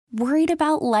Worried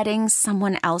about letting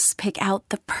someone else pick out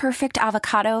the perfect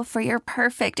avocado for your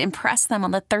perfect impress them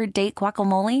on the third date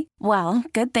guacamole? Well,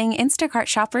 good thing Instacart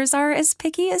shoppers are as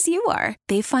picky as you are.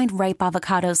 They find ripe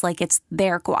avocados like it's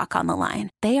their guac on the line.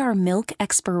 They are milk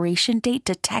expiration date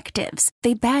detectives.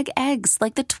 They bag eggs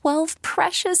like the 12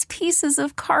 precious pieces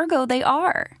of cargo they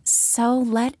are. So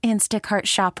let Instacart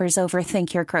shoppers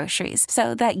overthink your groceries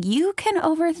so that you can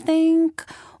overthink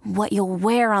what you'll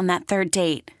wear on that third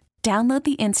date. Download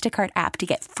the Instacart app to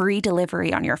get free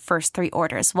delivery on your first 3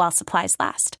 orders while supplies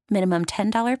last. Minimum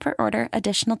 $10 per order.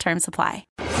 Additional terms apply.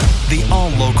 The All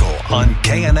Local on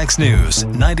KNX News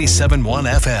 97.1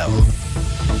 FM.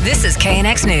 This is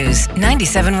KNX News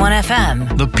 97.1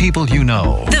 FM. The people you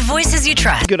know. The voices you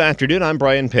trust. Good afternoon, I'm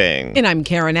Brian Payne. And I'm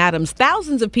Karen Adams.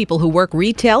 Thousands of people who work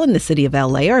retail in the city of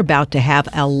LA are about to have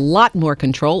a lot more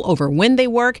control over when they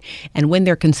work and when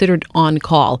they're considered on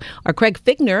call. Our Craig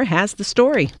Figner has the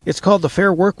story. It's called the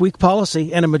Fair Work Week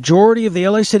policy, and a majority of the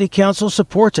LA City Council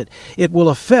supports it. It will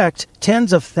affect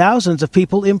tens of thousands of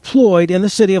people employed in the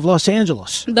city of Los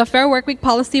Angeles. The Fair Work Week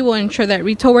policy will ensure that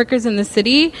retail workers in the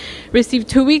city receive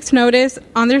 2 weeks notice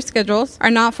on their schedules, are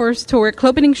not forced to work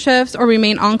opening shifts or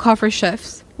remain on call for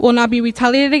shifts, will not be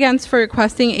retaliated against for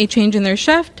requesting a change in their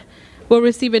shift, will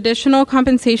receive additional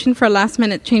compensation for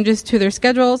last-minute changes to their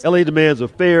schedules. LA demands a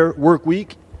fair work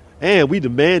week, and we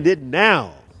demand it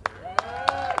now.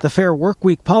 The Fair Work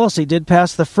Week policy did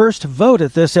pass the first vote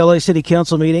at this LA City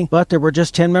Council meeting, but there were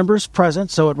just 10 members present,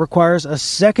 so it requires a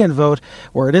second vote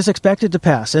where it is expected to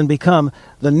pass and become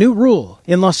the new rule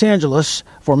in Los Angeles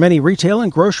for many retail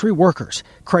and grocery workers.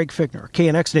 Craig Figner,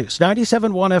 KNX News, 97.1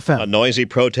 FM. A noisy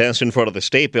protest in front of the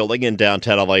State Building in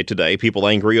downtown LA today. People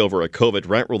angry over a COVID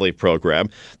rent relief program.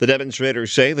 The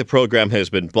demonstrators say the program has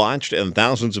been botched and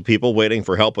thousands of people waiting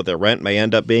for help with their rent may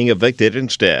end up being evicted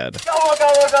instead. Go!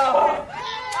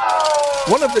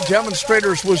 One of the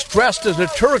demonstrators was dressed as a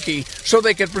turkey so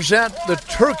they could present the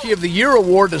Turkey of the Year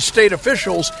award to state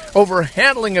officials over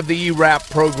handling of the ERAP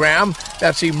program.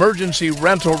 That's Emergency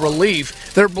Rental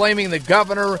Relief. They're blaming the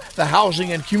governor, the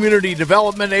Housing and Community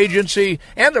Development Agency,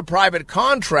 and a private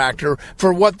contractor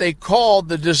for what they called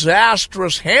the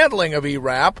disastrous handling of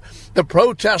ERAP. The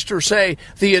protesters say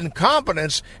the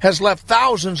incompetence has left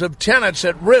thousands of tenants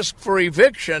at risk for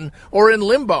eviction or in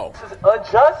limbo. This is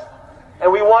unjust.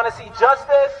 And we want to see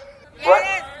justice,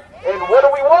 right? And what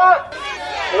do we want?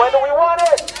 When do we want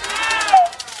it?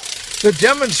 The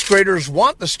demonstrators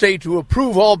want the state to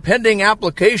approve all pending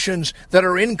applications that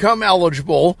are income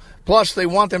eligible. Plus, they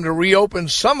want them to reopen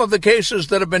some of the cases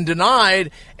that have been denied,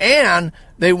 and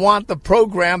they want the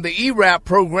program, the ERAP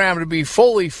program, to be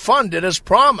fully funded as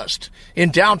promised.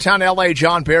 In downtown L.A.,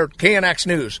 John Barrett, KNX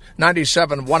News,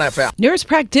 97.1 FM. Nurse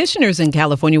practitioners in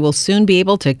California will soon be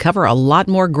able to cover a lot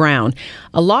more ground.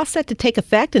 A law set to take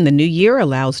effect in the new year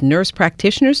allows nurse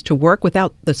practitioners to work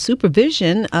without the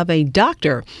supervision of a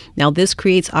doctor. Now, this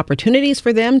creates opportunities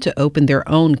for them to open their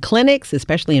own clinics,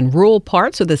 especially in rural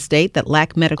parts of the state that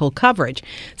lack medical coverage.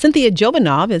 Cynthia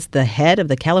Jovanov is the head of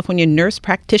the California Nurse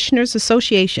Practitioners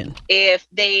Association. If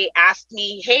they asked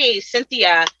me, hey,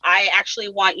 Cynthia, I actually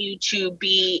want you to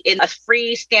be in a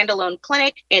free standalone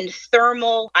clinic in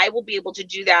Thermal, I will be able to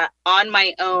do that on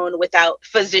my own without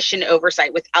physician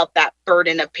oversight, without that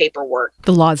burden of paperwork.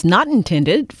 The law is not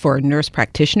intended for nurse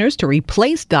practitioners to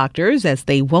replace doctors, as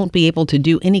they won't be able to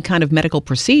do any kind of medical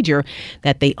procedure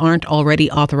that they aren't already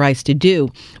authorized to do.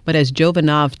 But as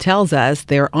Jovanov tells us,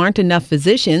 there aren't enough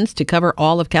physicians to cover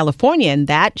all of California, and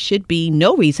that should be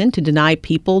no reason to deny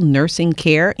people nursing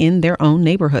care in their own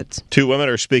neighborhoods. 2 women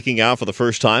are speaking out for the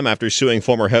first time after suing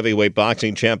former heavyweight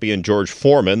boxing champion George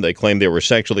Foreman. They claim they were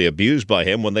sexually abused by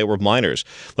him when they were minors.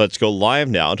 Let's go live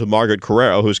now to Margaret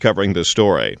Carrero, who's covering this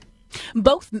story.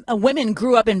 Both women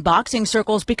grew up in boxing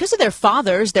circles because of their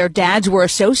fathers. Their dads were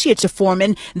associates of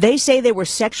Foreman. They say they were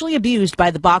sexually abused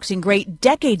by the boxing great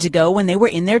decades ago when they were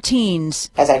in their teens.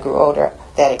 As I grew older,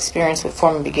 that experience with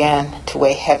Foreman began to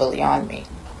weigh heavily on me.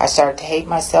 I started to hate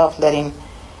myself, letting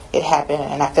it happen,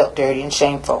 and I felt dirty and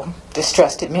shameful.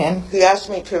 Distrusted men. He asked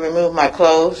me to remove my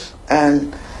clothes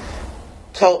and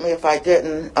told me if I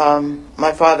didn't,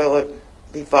 my father would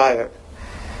be fired.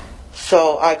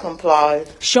 So I complied.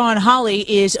 Sean Hawley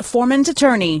is Foreman's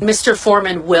attorney. Mr.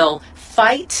 Foreman will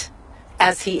fight,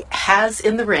 as he has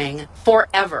in the ring,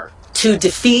 forever to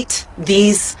defeat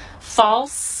these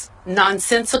false,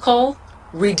 nonsensical,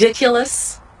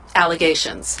 ridiculous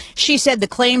allegations. She said the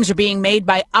claims are being made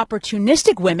by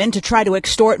opportunistic women to try to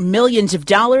extort millions of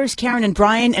dollars. Karen and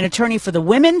Brian, an attorney for the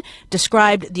women,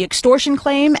 described the extortion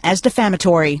claim as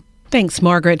defamatory. Thanks,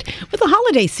 Margaret. With the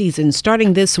holiday season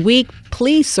starting this week,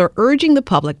 police are urging the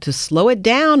public to slow it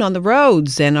down on the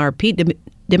roads. And our Pete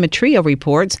Demetrio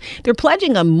reports they're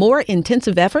pledging a more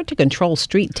intensive effort to control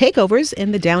street takeovers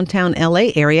in the downtown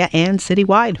L.A. area and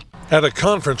citywide. At a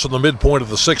conference on the midpoint of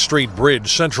the 6th Street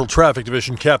Bridge, Central Traffic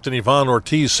Division Captain Yvonne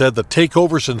Ortiz said that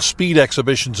takeovers and speed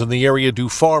exhibitions in the area do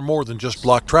far more than just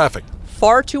block traffic.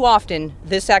 Far too often,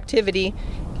 this activity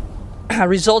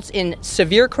results in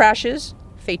severe crashes,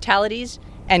 fatalities,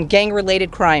 and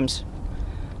gang-related crimes.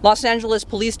 Los Angeles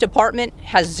Police Department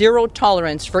has zero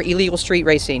tolerance for illegal street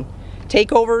racing,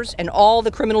 takeovers, and all the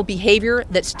criminal behavior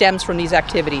that stems from these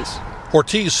activities.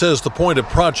 Ortiz says the point of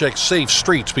Project Safe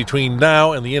Streets between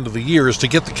now and the end of the year is to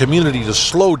get the community to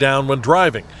slow down when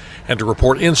driving and to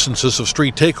report instances of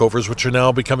street takeovers, which are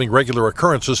now becoming regular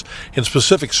occurrences in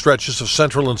specific stretches of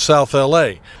Central and South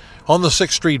L.A. On the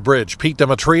 6th Street Bridge, Pete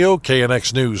Demetrio,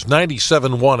 KNX News,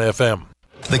 97.1 FM.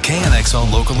 The KNX All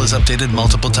Local is updated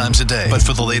multiple times a day. But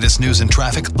for the latest news and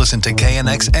traffic, listen to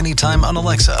KNX anytime on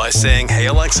Alexa by saying, "Hey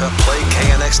Alexa, play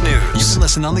KNX News." You can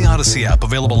listen on the Odyssey app,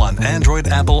 available on Android,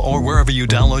 Apple, or wherever you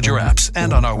download your apps,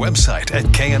 and on our website at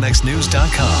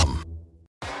knxnews.com.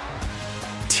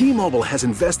 T-Mobile has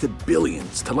invested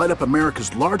billions to light up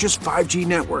America's largest 5G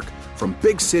network, from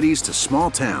big cities to small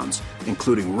towns,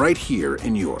 including right here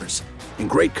in yours. And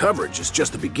great coverage is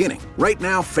just the beginning. Right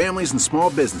now, families and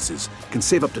small businesses can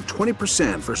save up to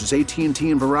 20% versus AT&T and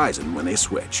Verizon when they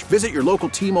switch. Visit your local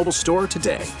T-Mobile store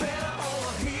today.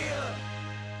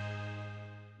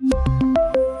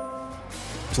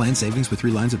 Plan savings with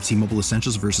 3 lines of T-Mobile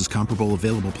Essentials versus comparable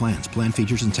available plans. Plan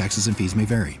features and taxes and fees may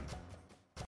vary.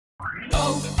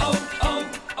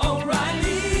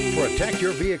 Protect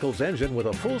your vehicle's engine with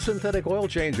a full synthetic oil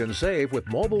change and save with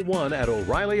Mobil 1 at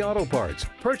O'Reilly Auto Parts.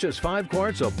 Purchase 5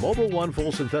 quarts of Mobil 1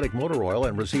 full synthetic motor oil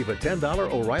and receive a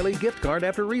 $10 O'Reilly gift card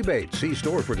after rebate. See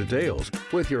store for details.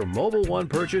 With your Mobil 1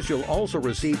 purchase, you'll also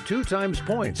receive 2 times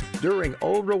points during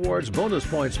O Rewards Bonus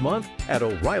Points Month at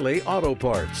O'Reilly Auto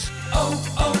Parts.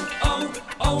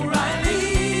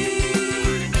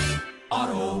 O'Reilly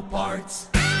Auto Parts.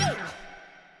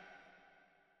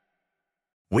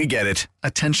 We get it.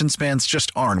 Attention spans just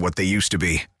aren't what they used to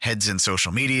be. Heads in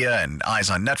social media and eyes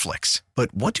on Netflix.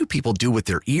 But what do people do with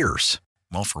their ears?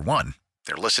 Well, for one,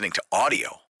 they're listening to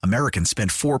audio. Americans spend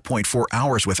 4.4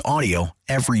 hours with audio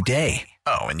every day.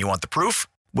 Oh, and you want the proof?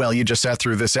 Well, you just sat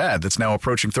through this ad that's now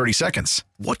approaching 30 seconds.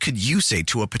 What could you say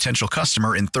to a potential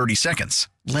customer in 30 seconds?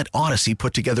 Let Odyssey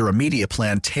put together a media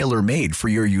plan tailor-made for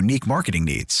your unique marketing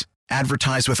needs.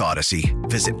 Advertise with Odyssey.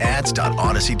 Visit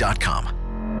ads.odyssey.com.